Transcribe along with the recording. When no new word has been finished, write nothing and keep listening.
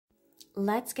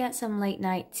Let's get some late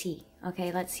night tea.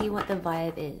 Okay, let's see what the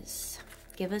vibe is.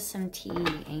 Give us some tea,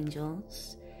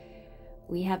 angels.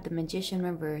 We have the Magician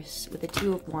reversed with the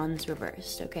Two of Wands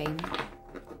reversed, okay?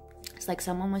 It's like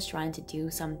someone was trying to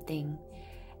do something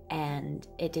and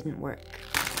it didn't work.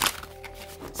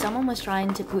 Someone was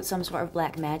trying to put some sort of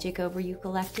black magic over you,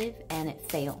 collective, and it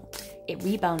failed. It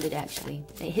rebounded, actually.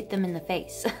 It hit them in the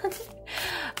face.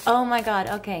 Oh my god,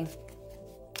 okay.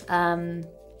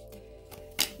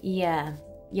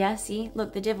 Yeah, see?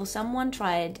 Look, the devil, someone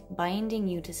tried binding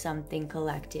you to something,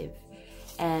 collective,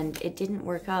 and it didn't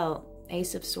work out.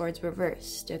 Ace of Swords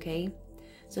reversed, okay?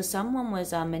 So someone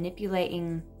was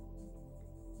manipulating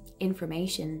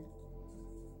information.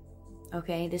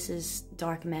 Okay, this is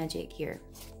dark magic here.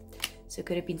 So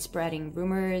could have been spreading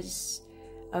rumors,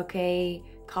 okay?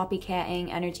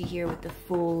 Copycatting energy here with the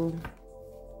Fool,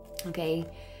 okay?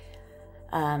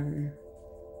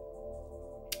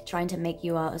 Trying to make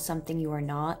you out of something you are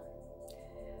not.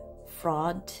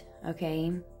 Fraud,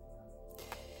 okay?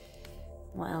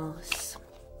 What else?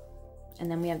 And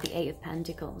then we have the Eight of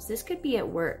Pentacles. This could be at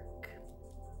work.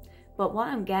 But what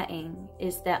I'm getting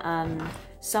is that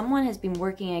someone has been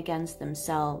working against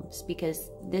themselves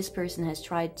because this person has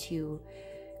tried to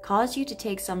cause you to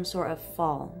take some sort of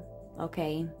fall,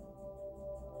 okay?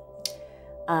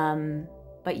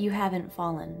 But you haven't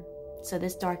fallen. So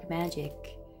this dark magic,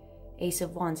 Ace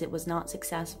of Wands, it was not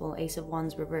successful. Ace of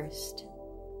Wands reversed.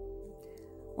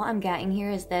 What I'm getting here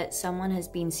is that someone has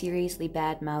been seriously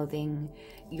bad-mouthing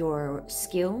your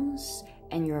skills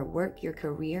and your work, your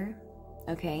career,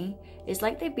 okay? It's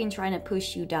like they've been trying to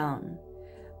push you down,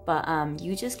 but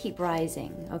you just keep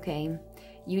rising, okay?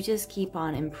 You just keep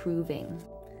on improving.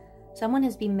 Someone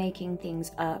has been making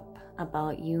things up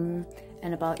about you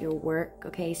and about your work,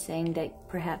 okay? Saying that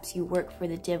perhaps you work for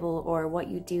the devil or what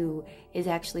you do is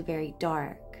actually very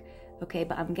dark, okay?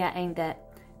 But I'm getting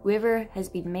that whoever has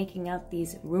been making up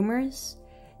these rumors,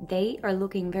 they are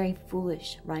looking very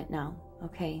foolish right now,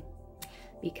 okay?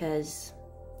 Because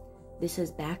this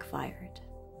has backfired.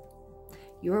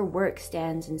 Your work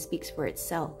stands and speaks for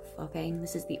itself, okay?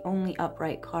 This is the only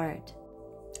upright card.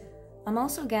 I'm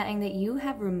also getting that you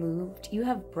have removed, you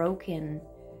have broken,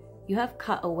 you have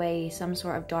cut away some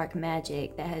sort of dark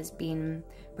magic that has been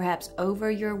perhaps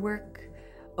over your work,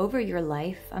 over your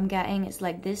life. I'm getting it's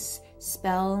like this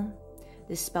spell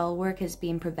work has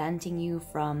been preventing you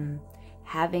from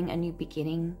having a new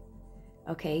beginning,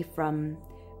 okay? From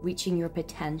reaching your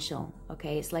potential,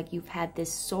 okay? It's like you've had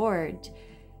this sword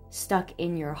stuck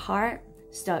in your heart,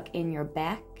 stuck in your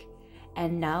back,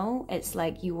 and now it's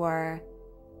like you're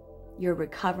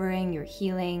recovering, you're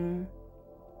healing.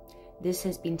 This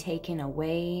has been taken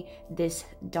away. This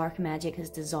dark magic has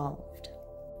dissolved.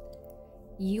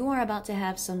 You are about to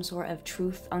have some sort of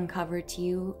truth uncovered to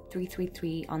you.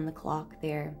 333 on the clock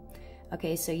there.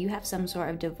 Okay, so you have some sort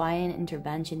of divine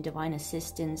intervention, divine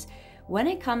assistance. When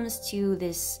it comes to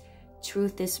this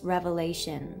truth, this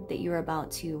revelation that you're about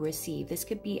to receive, this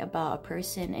could be about a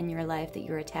person in your life that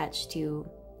you're attached to.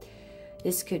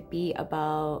 This could be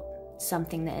about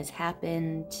something that has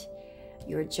happened,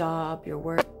 your job, your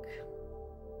work.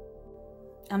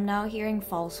 I'm now hearing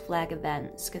false flag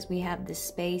events because we have the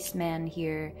spaceman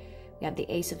here, we have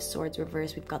the Ace of Swords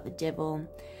reversed, we've got the devil,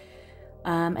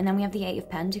 and then we have the Eight of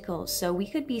Pentacles. So we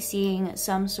could be seeing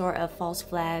some sort of false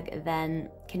flag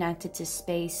event connected to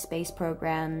space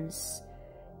programs.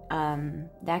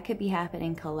 That could be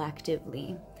happening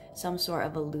collectively. Some sort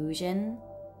of illusion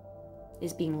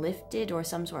is being lifted, or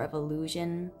some sort of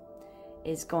illusion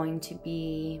is going to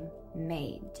be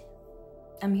made.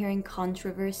 I'm hearing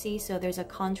controversy, so there's a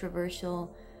controversial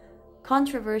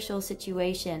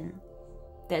situation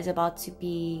that is about to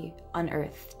be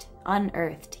unearthed.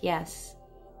 Unearthed, yes.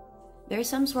 There's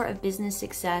some sort of business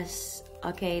success,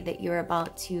 okay, that you're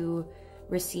about to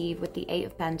receive with the Eight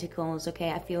of Pentacles, okay?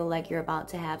 I feel like you're about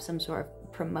to have some sort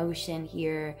of promotion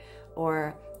here,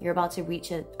 or you're about to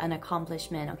reach an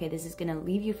accomplishment, okay? This is gonna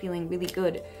leave you feeling really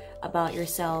good about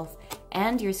yourself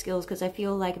and your skills, because I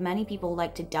feel like many people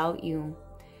like to doubt you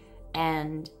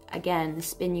and again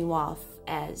spin you off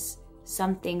as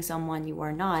someone you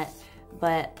are not,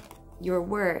 but your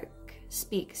work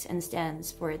speaks and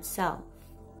stands for itself.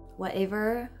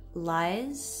 Whatever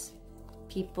lies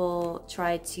people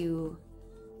try to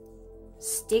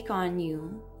stick on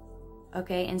you,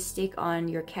 okay, and stick on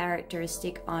your character,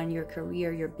 stick on your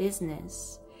career, your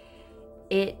business,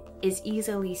 it is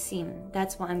easily seen.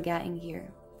 That's what I'm getting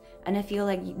here. And I feel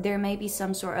like there may be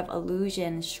some sort of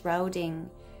illusion shrouding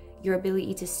your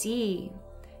ability to see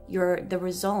the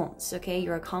results, okay,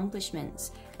 your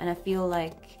accomplishments. And I feel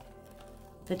like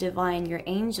the divine, your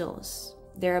angels,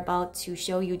 they're about to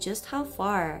show you just how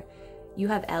far you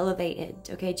have elevated,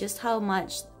 okay? Just how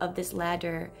much of this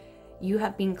ladder you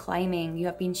have been climbing, you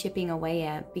have been chipping away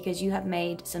at, because you have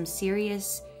made some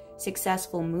serious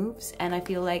successful moves, and I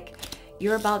feel like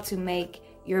you're about to make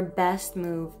your best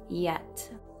move yet.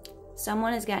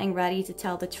 Someone is getting ready to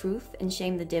tell the truth and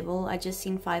shame the devil. I just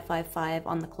seen 555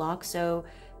 on the clock, so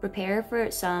prepare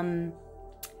for some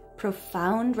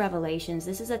profound revelations.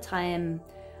 This is a time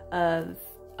of,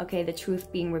 okay, the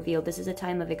truth being revealed. This is a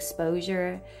time of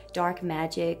exposure. Dark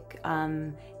magic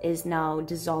is now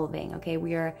dissolving, okay?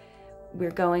 We're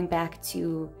going back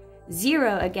to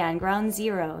zero again, ground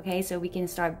zero, okay? So we can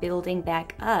start building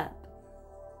back up.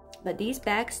 But these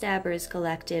backstabbers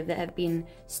collective that have been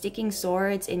sticking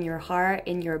swords in your heart,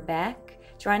 in your back,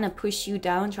 trying to push you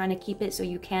down, trying to keep it so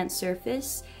you can't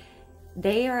surface,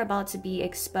 they are about to be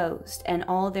exposed, and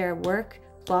all their work,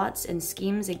 plots, and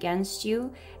schemes against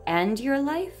you and your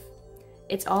life,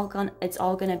 it's all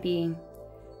gonna be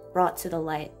brought to the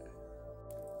light.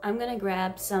 I'm gonna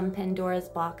grab some Pandora's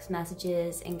box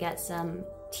messages and get some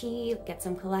tea, get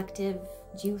some collective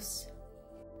juice.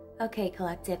 Okay,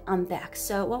 collective, I'm back.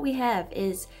 So what we have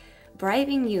is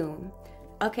bribing you.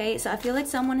 Okay, so I feel like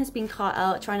someone has been caught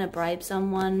out trying to bribe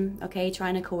someone, okay,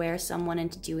 trying to coerce someone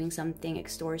into doing something,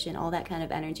 extortion, all that kind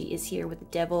of energy is here with the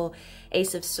devil,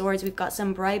 Ace of Swords. We've got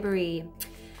some bribery,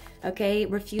 okay,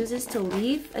 refuses to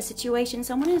leave a situation.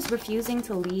 Someone is refusing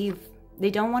to leave. They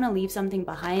don't want to leave something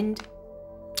behind,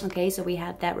 okay, so we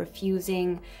have that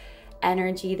refusing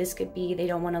energy. This could be they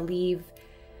don't want to leave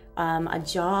a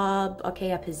job,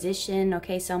 okay, a position,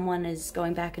 okay, someone is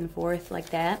going back and forth like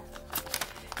that.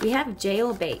 We have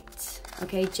jailbait,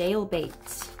 okay, jailbait.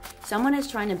 Someone is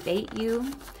trying to bait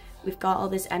you. We've got all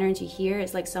this energy here.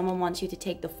 It's like someone wants you to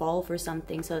take the fall for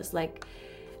something. So it's like,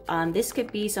 this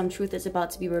could be some truth that's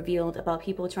about to be revealed about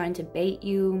people trying to bait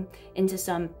you into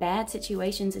some bad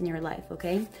situations in your life,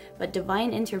 okay? But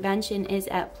divine intervention is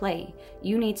at play.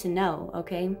 You need to know,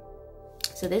 okay?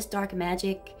 So this dark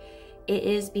magic, it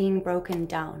is being broken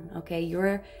down, okay?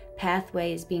 Your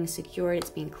pathway is being secured,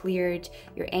 it's being cleared.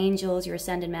 Your angels, your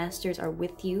ascended masters are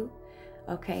with you,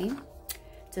 okay?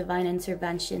 Divine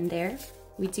intervention there.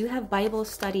 We do have Bible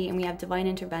study and we have divine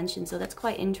intervention, so that's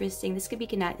quite interesting. This could be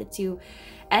connected to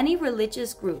any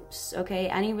religious groups, okay?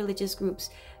 Any religious groups.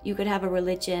 You could have a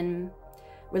religion,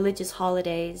 religious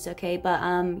holidays, okay? But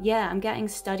yeah, I'm getting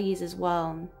studies as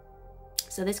well.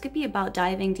 So this could be about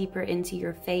diving deeper into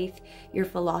your faith, your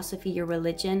philosophy, your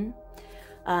religion,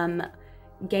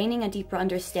 gaining a deeper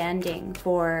understanding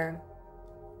for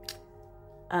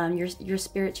your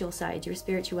spiritual side, your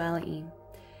spirituality.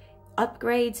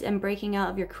 Upgrades and breaking out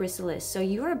of your chrysalis. So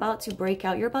you're about to break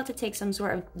out. You're about to take some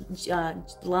sort of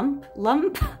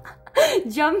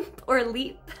jump or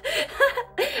leap.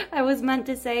 I was meant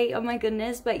to say, oh my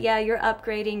goodness, but yeah, you're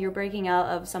upgrading, you're breaking out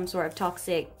of some sort of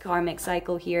toxic karmic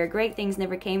cycle here. Great things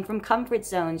never came from comfort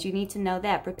zones. You need to know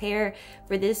that. Prepare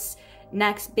for this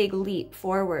next big leap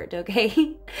forward,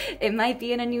 okay? It might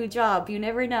be in a new job, you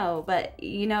never know, but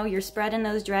you know, you're spreading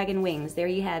those dragon wings. There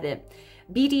you have it.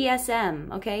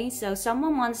 BDSM, okay? So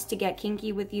someone wants to get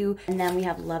kinky with you, and then we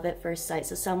have love at first sight.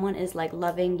 So someone is like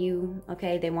loving you,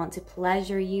 okay? They want to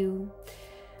pleasure you.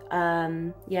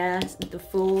 Yeah, the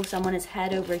Fool, someone is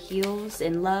head over heels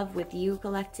in love with you,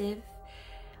 collective.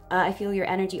 I feel your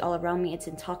energy all around me. It's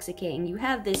intoxicating. You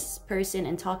have this person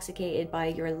intoxicated by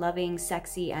your loving,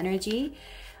 sexy energy.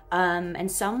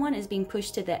 And someone is being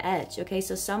pushed to the edge, okay?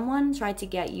 So someone tried to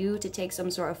get you to take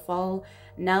some sort of fall.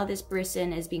 Now this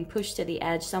person is being pushed to the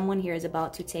edge. Someone here is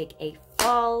about to take a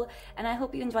fall. And I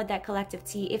hope you enjoyed that collective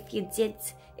tea. If you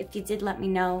did, let me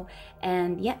know.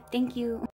 And yeah, thank you.